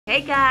Hey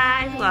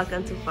guys,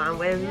 welcome to Fun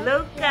with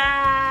Luca.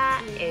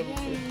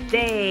 And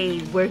today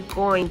we're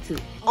going to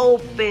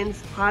open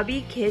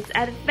HobbyKids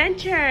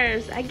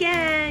Adventures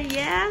again.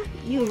 Yeah,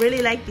 you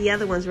really like the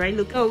other ones, right,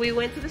 Luca? Oh, we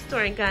went to the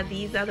store and got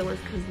these other ones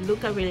because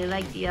Luca really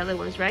liked the other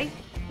ones, right?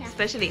 Yeah.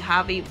 Especially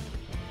Hobby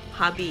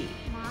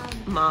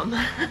Mom.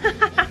 And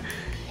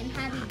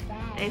Hobby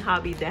Dad. And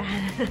Hobby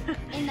Dad.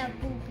 And the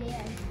Blue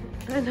Bear.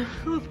 And the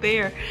Blue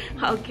Bear.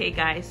 Okay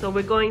guys, so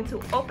we're going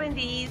to open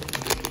these.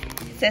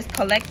 It says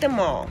collect them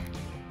all.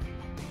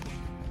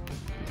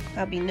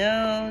 Hobby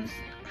Nose,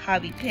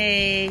 Hobby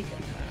Pig,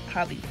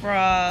 Hobby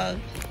Frog.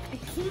 I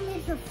think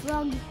it's a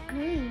frog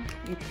green.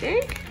 You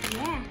think?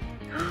 Yeah.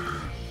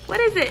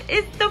 What is it?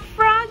 It's the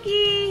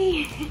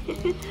froggy.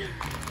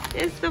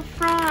 It's the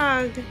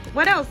frog.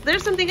 What else?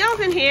 There's something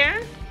else in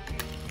here.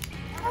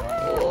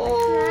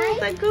 Oh,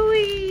 the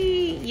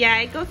gooey. Yeah,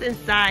 it goes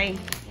inside,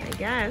 I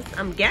guess.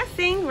 I'm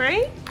guessing,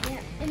 right?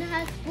 Yeah, and it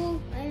has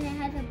blue, and it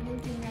has a blue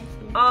thing next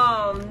to it.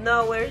 Oh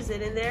no, where is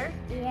it in there?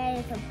 Yeah,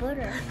 it's a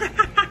butter.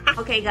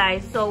 Okay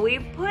guys, so we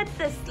put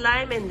the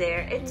slime in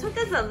there. It took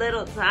us a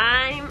little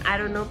time. I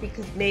don't know,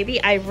 because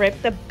maybe I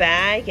ripped the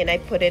bag and I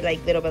put it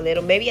like little by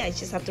little. Maybe I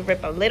just have to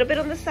rip a little bit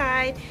on the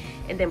side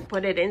and then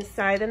put it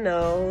inside the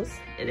nose.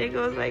 And it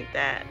goes like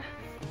that.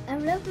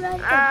 I'm looking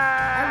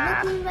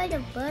like a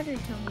butter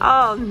to me.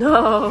 Oh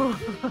no.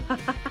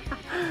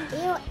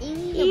 Ew,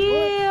 eating the Ew.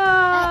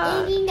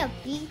 butter. Eating the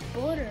beef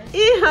butter.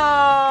 Ew.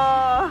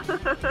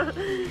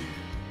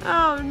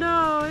 Oh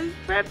no, it's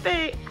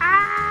dripping.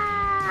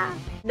 Ah.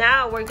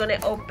 Now we're gonna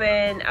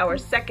open our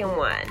second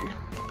one.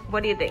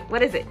 What do you think?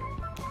 What is it?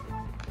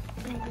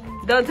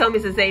 Don't tell me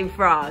it's the same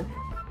frog.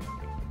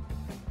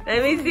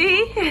 Let me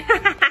see.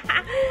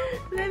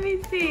 Let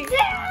me see.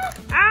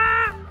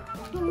 Ah!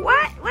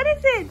 What? What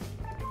is it?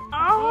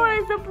 Oh,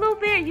 it's a blue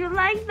bear. You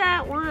like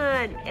that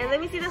one. And let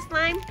me see the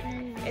slime.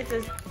 It's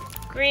a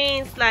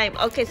green slime.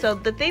 Okay, so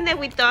the thing that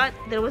we thought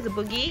there was a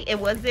boogie, it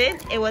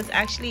wasn't. It was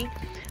actually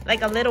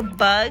like a little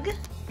bug.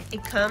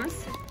 It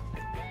comes.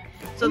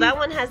 So that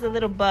one has a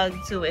little bug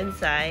too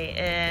inside.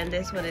 And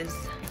this one is,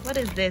 what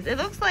is this? It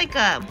looks like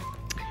a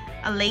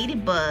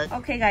ladybug.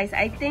 Okay guys,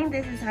 I think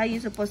this is how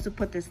you're supposed to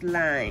put the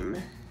slime.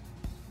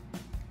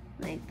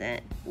 Like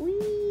that.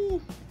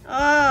 Whee!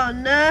 Oh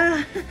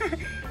no!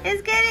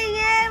 It's getting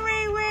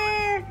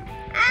everywhere!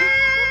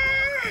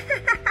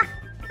 Ah!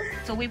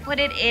 So we put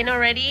it in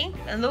already.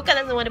 And Luca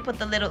doesn't want to put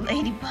the little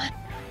ladybug.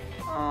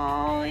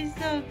 Oh, it's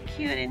so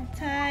cute and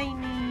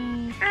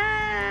tiny.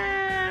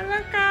 Ah!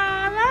 Look,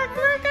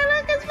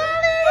 it's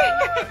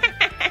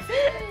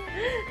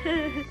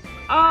falling!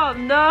 Oh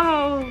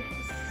no!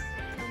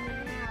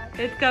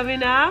 It's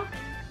coming out?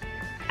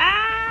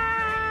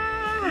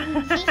 Ah!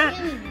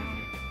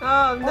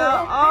 Oh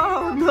no,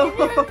 oh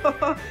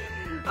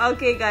no.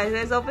 Okay guys,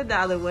 let's open the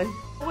other one.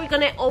 We're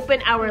gonna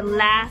open our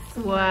last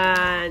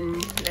one.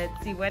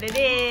 Let's see what it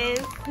is.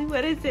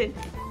 What is it?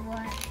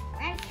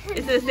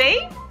 Is it the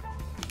same?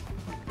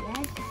 Yeah,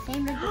 it's the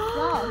same as the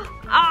frog.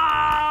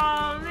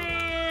 Oh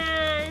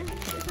man,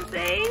 it's the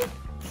same?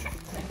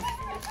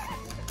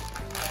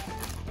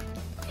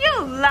 You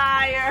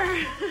liar.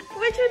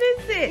 Which one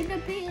is it? It's the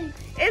pig.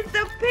 It's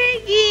the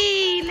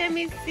piggy. Let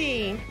me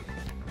see.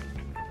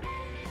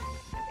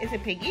 Is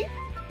it piggy?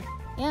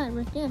 Yeah, it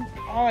was them.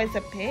 Oh, it's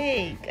a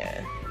pig.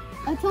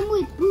 I come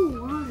with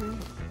blue water.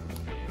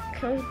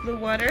 Comes with blue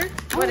water?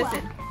 What is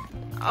it?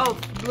 Oh,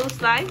 blue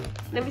slime?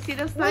 Let me see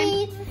the slime.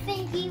 Wait, it's the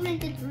same thing as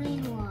the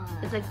green one.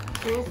 It's a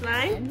green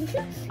slime?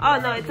 Oh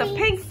no, it's a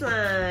pink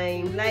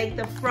slime. Like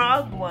the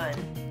frog one.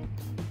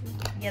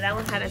 Yeah, that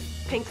one had a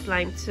pink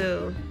slime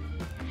too.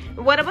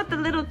 What about the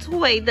little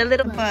toy, the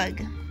little bug?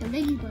 The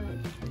ladybug.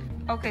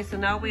 Okay, so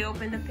now we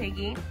open the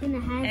piggy.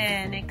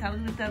 And it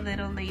comes with a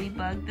little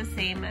ladybug, the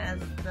same as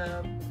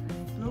the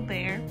blue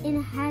bear. And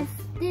it has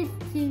these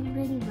two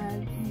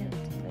ladybugs. Yeah,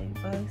 two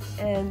ladybugs.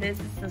 And this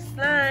is the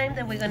slime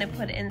that we're gonna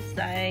put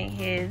inside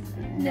his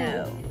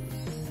nose.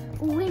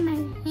 Oh, wait, my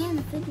hand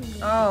is fitting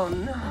it. Oh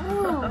no.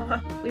 Oh.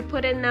 We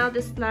put in now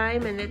the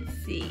slime and let's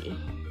see.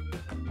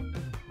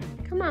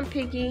 Come on,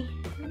 piggy.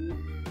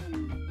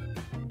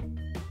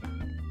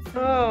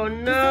 Oh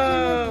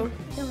no.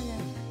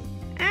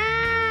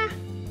 Ah.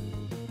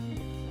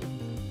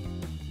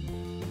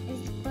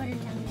 It's butter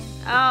down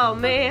there. Oh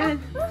man.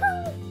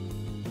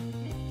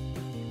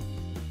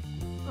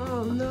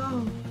 Oh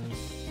no.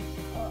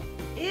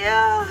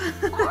 Yeah.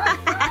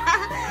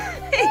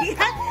 He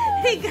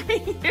got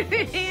in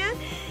your hand.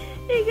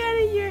 He got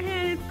in your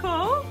hand. It's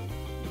cold.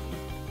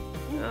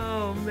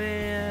 Oh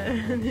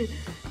man.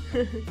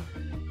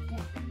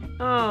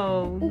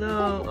 Oh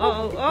no.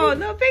 Oh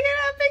no, pick it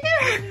up, pick it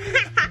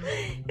up.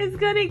 It's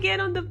gonna get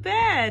on the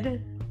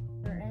bed.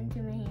 Or into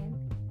my hand.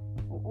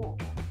 Oh.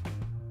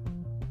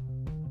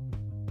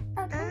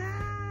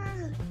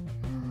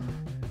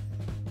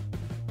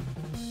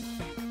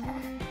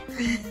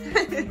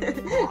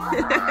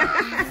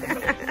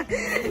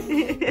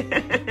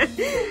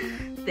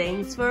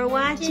 Thanks for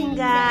watching,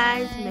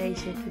 guys. Make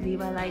sure to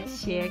leave a like,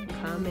 share,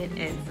 comment,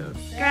 and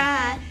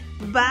subscribe.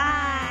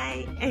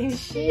 Bye and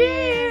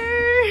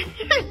share.